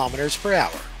 100 kilometers per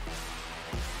hour.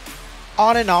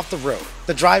 On and off the road,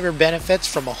 the driver benefits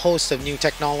from a host of new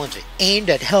technology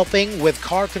aimed at helping with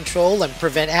car control and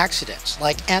prevent accidents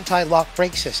like anti-lock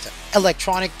brake system,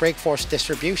 electronic brake force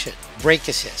distribution, brake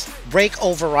assist, brake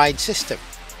override system,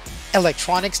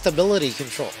 electronic stability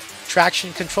control,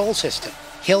 traction control system,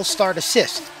 hill start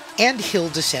assist, and hill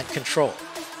descent control.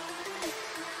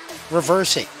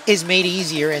 Reversing is made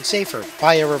easier and safer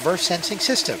by a reverse sensing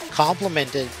system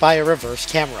complemented by a reverse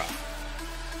camera.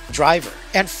 Driver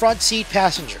and front seat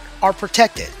passenger are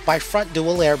protected by front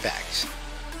dual airbags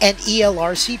and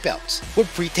ELR seatbelts with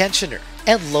pretensioner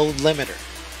and load limiter.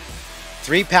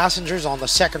 3 passengers on the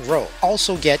second row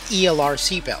also get ELR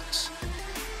seatbelts.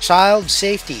 Child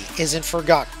safety isn't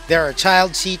forgotten. There are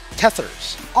child seat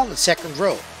tethers on the second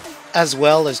row, as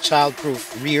well as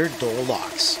child-proof rear door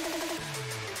locks.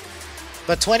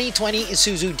 The 2020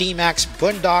 Isuzu D-Max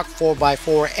Bundock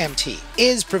 4x4 MT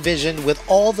is provisioned with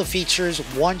all the features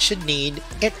one should need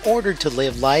in order to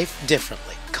live life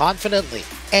differently, confidently,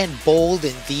 and bold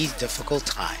in these difficult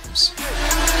times.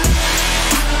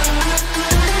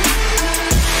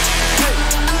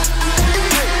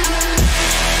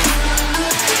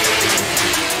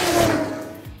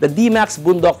 The D-Max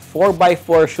Bundock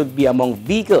 4x4 should be among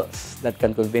vehicles that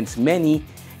can convince many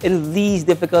in these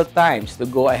difficult times to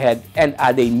go ahead and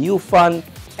add a new fun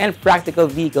and practical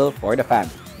vehicle for the family.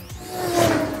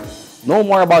 Know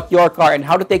more about your car and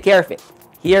how to take care of it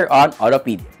here on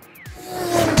Autopedia.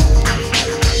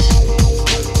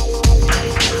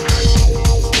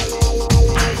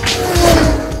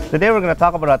 Today we're going to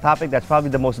talk about a topic that's probably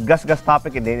the most gus-gus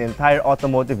topic in the entire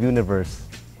automotive universe.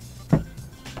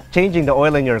 Changing the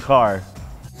oil in your car.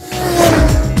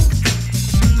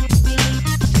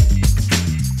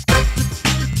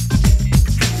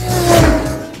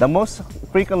 The most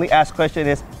frequently asked question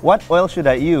is, what oil should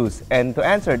I use? And to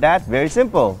answer that, very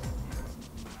simple.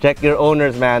 check your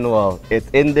owner's manual. It's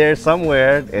in there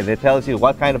somewhere, and it tells you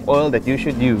what kind of oil that you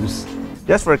should use.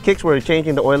 Just for kicks, we're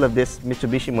changing the oil of this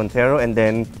Mitsubishi Montero, and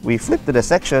then we flip to the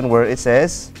section where it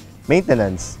says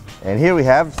maintenance. And here we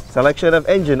have selection of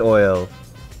engine oil.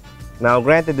 Now,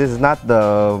 granted, this is not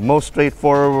the most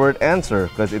straightforward answer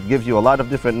because it gives you a lot of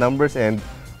different numbers, and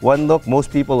one look,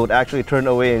 most people would actually turn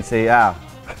away and say, I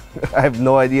have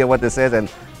no idea what this says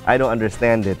and I don't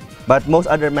understand it. But most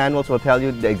other manuals will tell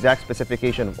you the exact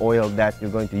specification of oil that you're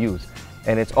going to use.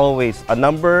 And it's always a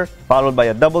number, followed by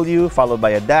a W, followed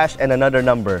by a dash, and another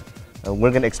number.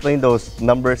 We're going to explain those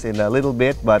numbers in a little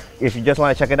bit, but if you just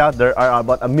want to check it out, there are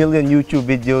about 1 million YouTube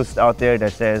videos out there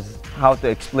that says how to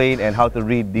explain and how to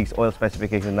read these oil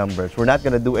specification numbers. We're not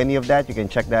going to do any of that. You can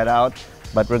check that out,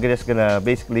 but we're just going to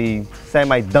basically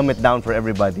semi-dumb it down for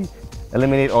everybody.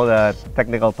 Eliminate all the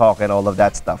technical talk and all of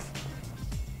that stuff.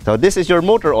 So this is your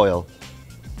motor oil.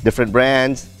 Different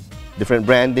brands, different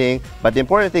branding, but the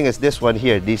important thing is this one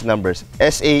here, these numbers.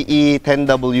 SAE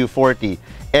 10W40.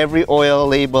 Every oil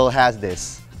label has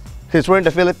this. Since we're in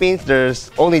the Philippines,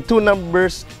 there's only 2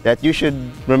 numbers that you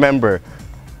should remember.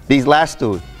 These last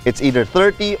 2, it's either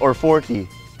 30 or 40.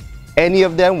 Any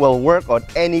of them will work on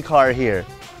any car here.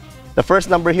 The first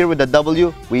number here with the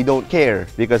W, we don't care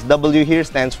because W here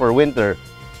stands for winter.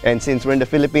 And since we're in the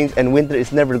Philippines and winter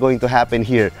is never going to happen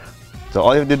here. So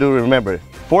all you have to do is remember,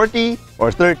 40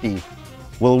 or 30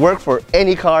 will work for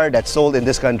any car that's sold in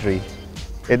this country.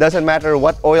 It doesn't matter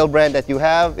what oil brand that you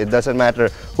have, it doesn't matter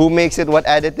who makes it, what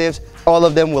additives, all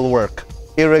of them will work,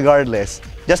 irregardless.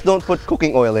 Just don't put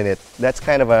cooking oil in it. That's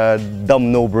kind of a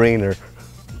dumb no-brainer.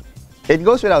 It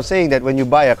goes without saying that when you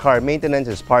buy a car, maintenance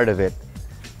is part of it.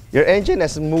 Your engine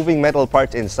has moving metal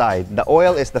parts inside. The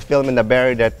oil is the film and the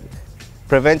barrier that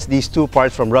prevents these 2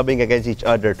 parts from rubbing against each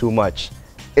other too much.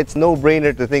 It's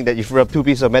no-brainer to think that if you rub 2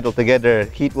 pieces of metal together,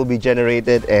 heat will be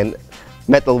generated and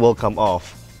metal will come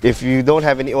off. If you don't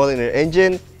have any oil in your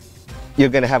engine, you're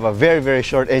going to have a very, very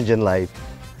short engine life.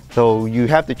 So you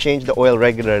have to change the oil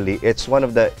regularly. It's one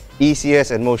of the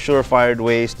easiest and most surefire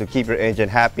ways to keep your engine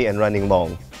happy and running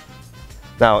long.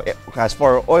 Now, as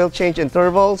for oil change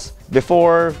intervals,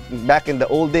 before, back in the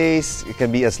old days, it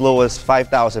can be as low as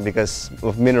 5,000 because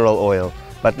of mineral oil.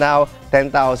 But now,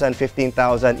 10,000,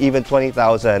 15,000, even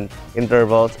 20,000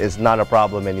 intervals is not a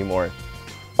problem anymore.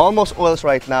 Almost oils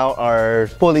right now are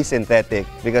fully synthetic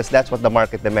because that's what the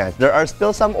market demands. There are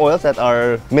still some oils that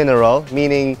are mineral,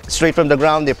 meaning straight from the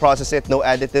ground, they process it, no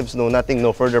additives, no nothing,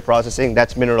 no further processing,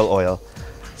 that's mineral oil.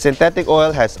 Synthetic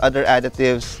oil has other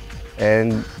additives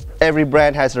and every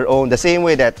brand has their own. The same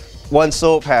way that one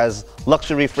soap has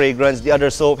luxury fragrance, the other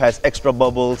soap has extra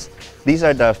bubbles. These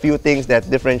are the few things that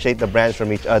differentiate the brands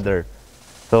from each other.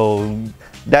 So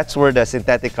that's where the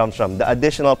synthetic comes from, the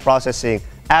additional processing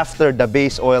after the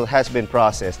base oil has been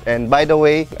processed. And by the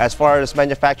way, as far as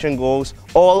manufacturing goes,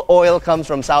 all oil comes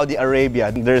from Saudi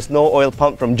Arabia. There's no oil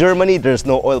pump from Germany, there's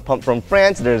no oil pump from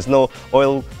France, there's no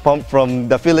oil pump from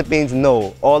the Philippines.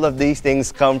 No, all of these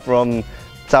things come from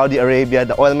Saudi Arabia.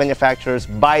 The oil manufacturers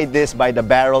buy this by the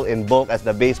barrel in bulk as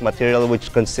the base material,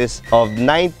 which consists of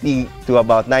 90 to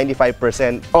about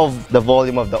 95% of the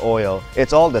volume of the oil.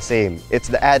 It's all the same. It's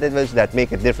the additives that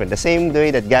make it different. The same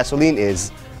way that gasoline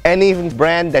is. Any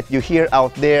brand that you hear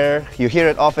out there, you hear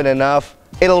it often enough,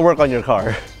 it'll work on your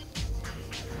car.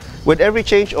 With every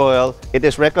change oil, it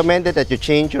is recommended that you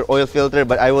change your oil filter,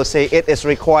 but I will say it is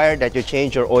required that you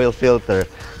change your oil filter.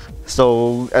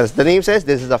 So, as the name says,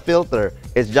 this is a filter.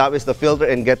 Its job is to filter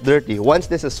and get dirty. Once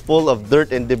this is full of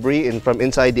dirt and debris from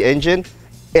inside the engine,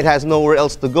 it has nowhere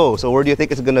else to go. So where do you think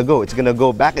it's going to go? It's going to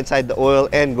go back inside the oil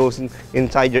and goes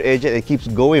inside your engine. It keeps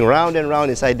going round and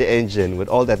round inside the engine with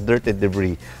all that dirt and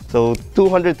debris. So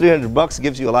 $200, $300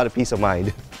 gives you a lot of peace of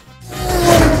mind.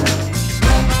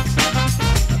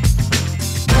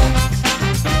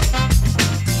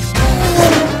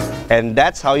 And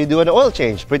that's how you do an oil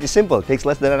change. Pretty simple. It takes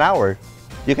less than an hour.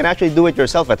 You can actually do it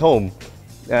yourself at home.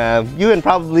 You and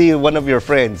probably one of your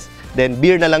friends. Then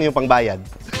beer na lang yung pangbayad.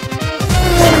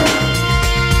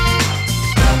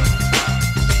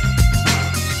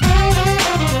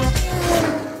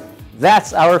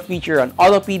 That's our feature on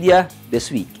Autopedia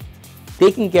this week.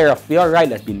 Taking care of your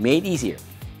ride has been made easier.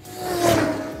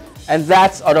 And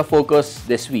that's Autofocus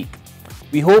this week.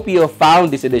 We hope you have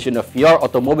found this edition of your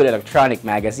Automobile Electronic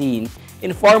magazine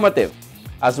informative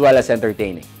as well as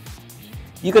entertaining.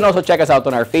 You can also check us out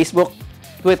on our Facebook,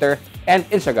 Twitter, and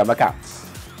Instagram accounts.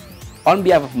 On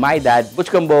behalf of my dad,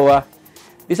 Butch Gamboa,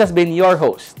 this has been your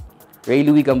host, Ray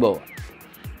Louis Gamboa.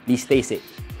 Please stay safe.